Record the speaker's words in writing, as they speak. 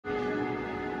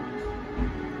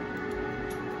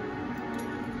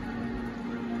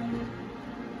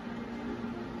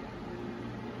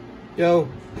Yo,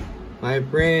 my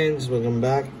friends, welcome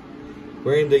back.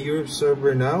 We're in the Europe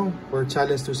server now for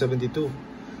challenge 272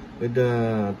 with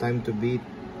the time to beat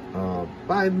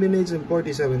 5 minutes and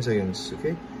 47 seconds.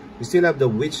 Okay, we still have the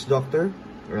witch doctor,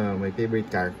 my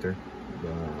favorite character.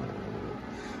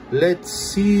 Let's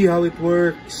see how it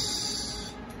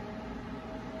works.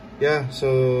 Yeah,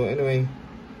 so anyway,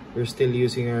 we're still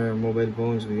using our mobile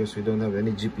phones because we don't have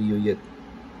any GPU yet,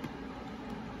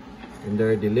 and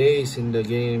there are delays in the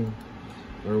game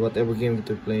or whatever game that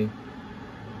we play.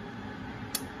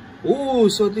 Oh,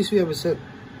 so at least we have a set.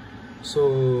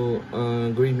 So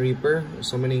Green Reaper,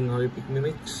 summoning horrific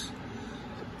mimics.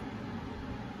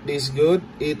 This is good.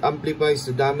 It amplifies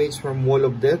the damage from Wall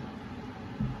of Death.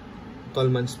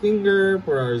 Tallman's Finger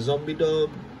for our zombie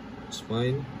dog. It's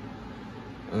fine.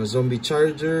 Zombie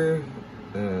Charger.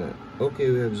 Okay,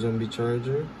 we have Zombie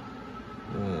Charger.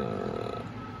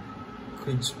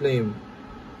 Creed's Flame.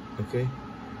 Okay.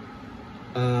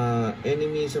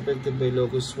 Enemies affected by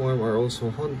Locust Swarm are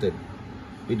also haunted.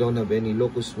 We don't have any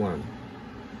Locust Swarm.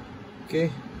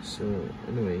 Okay, so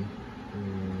anyway.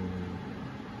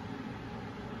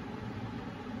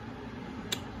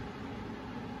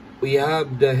 We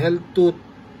have the Helltooth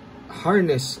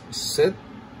Harness set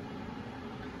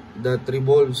that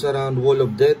revolves around Wall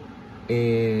of Death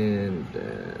and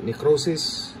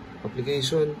Necrosis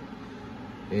application.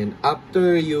 And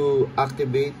after you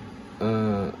activate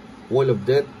Wall of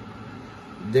Death,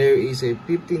 there is a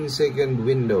 15-second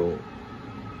window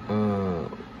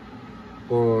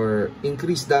for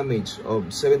increased damage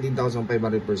of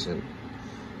 17,500%.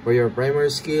 For your primary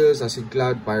skills, Acid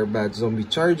Cloud, Fire Bat, Zombie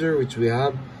Charger, which we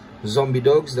have, Zombie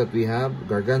Dogs that we have,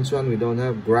 Gargantuan we don't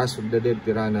have, Grass of the Dead,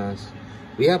 Piranhas.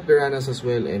 We have Piranhas as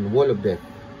well, and Wall of Death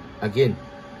again.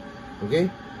 Okay?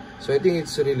 So I think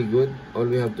it's really good. All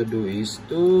we have to do is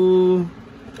to...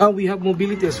 Oh, we have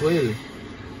mobility as well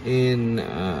in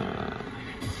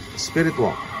Spirit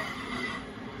Walk.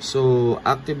 So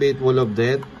activate Wall of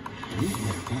Death,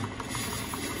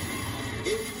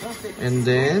 and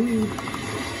then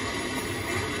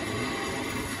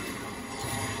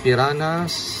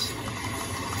Piranhas,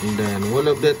 and then Wall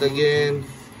of Death again,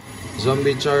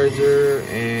 Zombie Charger,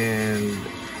 and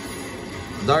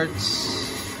Darts.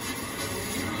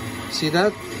 See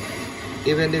that?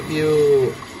 Even if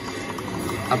you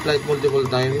apply it multiple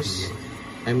times,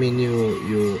 I mean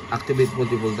you activate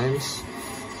multiple times,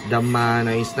 the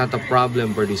mana is not a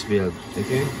problem for this build.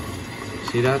 Okay,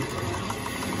 see that?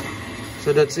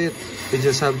 So that's it. We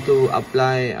just have to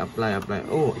apply.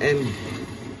 Oh, and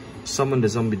summon the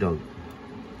zombie dog.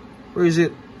 Where is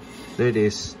it? There it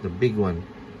is, the big one.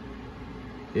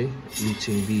 Okay,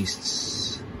 Leeching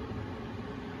Beasts.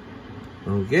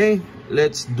 Okay,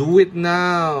 let's do it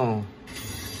now.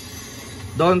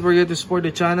 Don't forget to support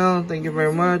the channel. Thank you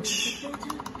very much.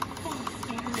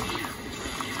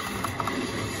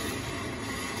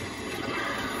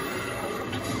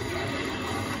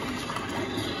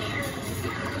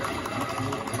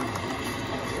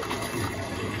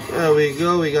 There we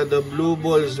go. We got the blue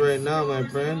balls right now, my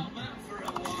friend.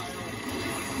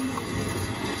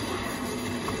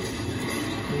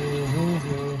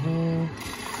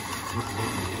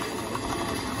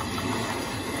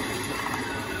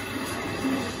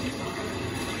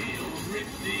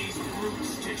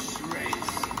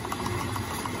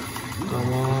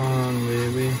 Come on,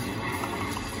 baby.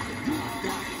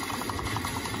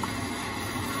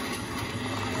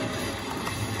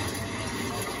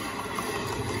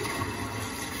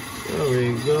 There we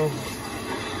go.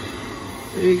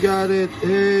 We got it.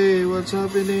 Hey, what's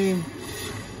happening?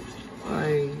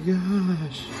 My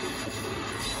gosh.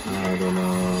 I don't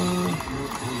know.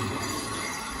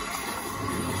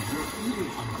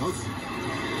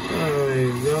 There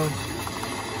we go.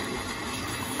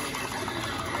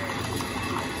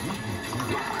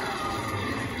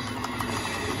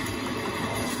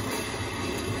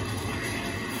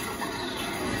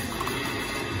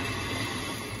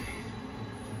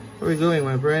 Where are we going,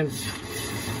 my friend?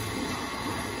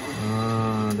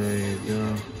 Ah, there you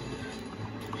go.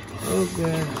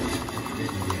 Okay.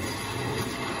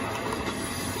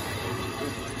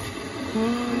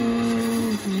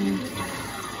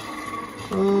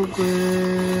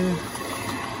 Okay.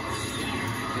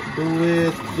 Do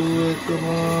it, come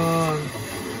on.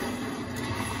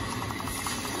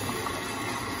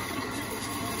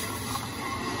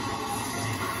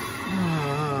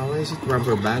 Ah, why is it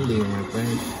rubber banding, my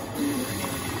friend?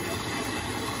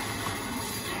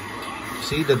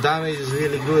 See, the damage is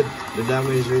really good. The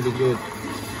damage is really good.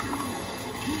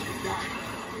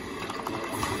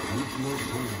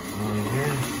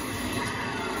 Okay.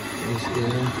 Let's go.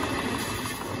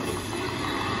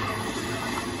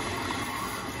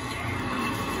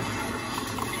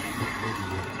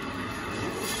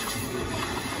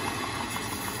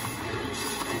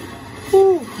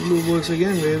 Woo! Blue balls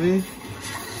again, baby.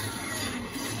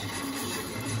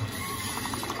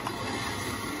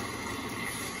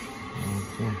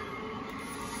 Okay.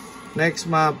 Next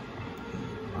map.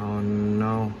 Oh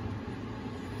no.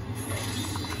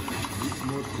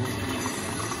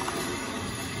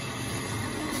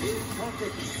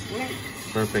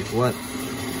 Perfect what?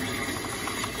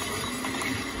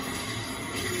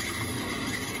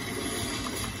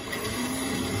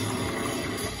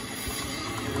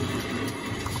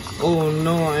 Oh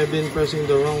no, I've been pressing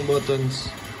the wrong buttons.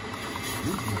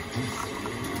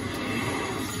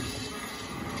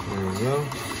 There we go.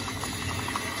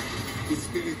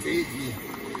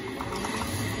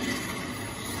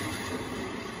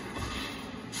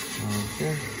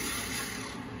 Okay.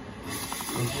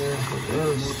 Okay, what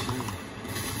else?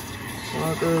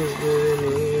 What else do we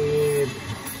need?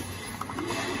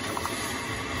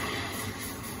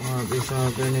 What is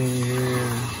happening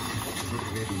here?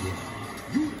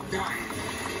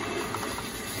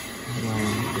 No,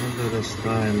 don't let us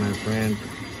die, my friend.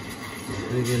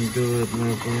 We can do it,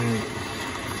 my friend.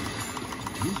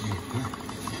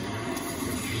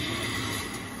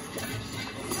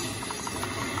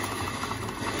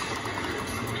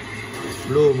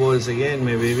 Blue balls again,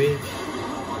 my baby.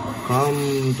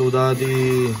 Come to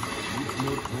daddy.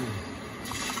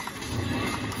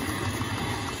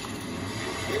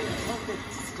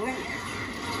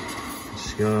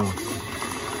 Let's go.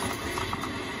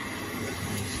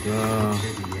 Let's go.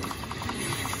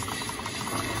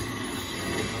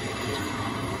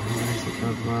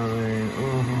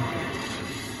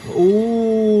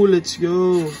 Oh, let's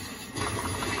go.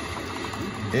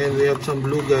 And we have some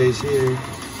blue guys here.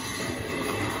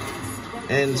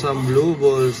 And some blue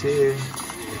balls here.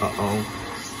 Uh-oh.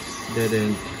 Dead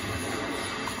end.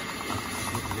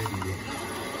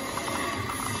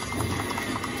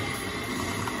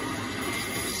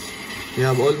 We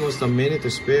have almost a minute to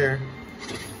spare.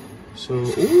 So,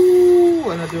 ooh,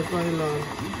 another pylon.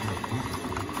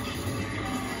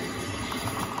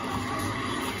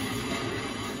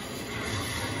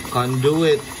 Can do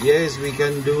it. Yes, we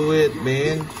can do it,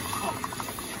 man.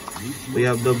 We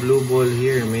have the blue ball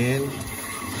here, man.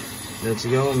 Let's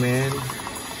go, man.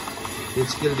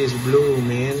 Let's kill this blue,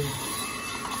 man.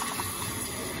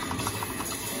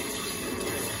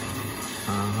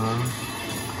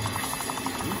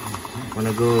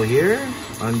 Wanna go here?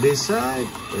 On this side?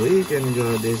 We can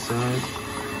go this side.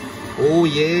 Oh,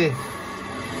 yeah.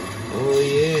 Oh,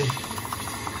 yeah.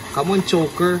 Come on,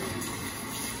 choker.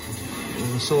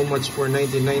 So much for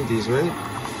 1990s, right?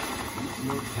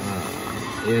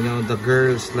 You know, the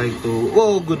girls like to...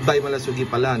 Oh, goodbye Malasugi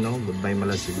pala, no? Goodbye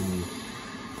Malasugi.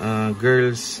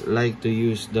 Girls like to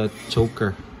use that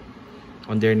choker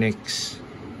on their necks.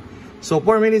 So,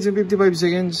 4 minutes and 55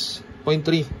 seconds.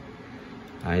 0.3.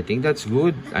 I think that's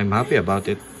good. I'm happy about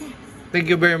it. Thank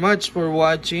you very much for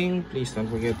watching. Please don't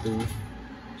forget to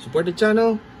support the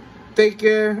channel. Take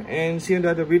care and see you in the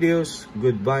other videos.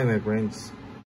 Goodbye, my friends.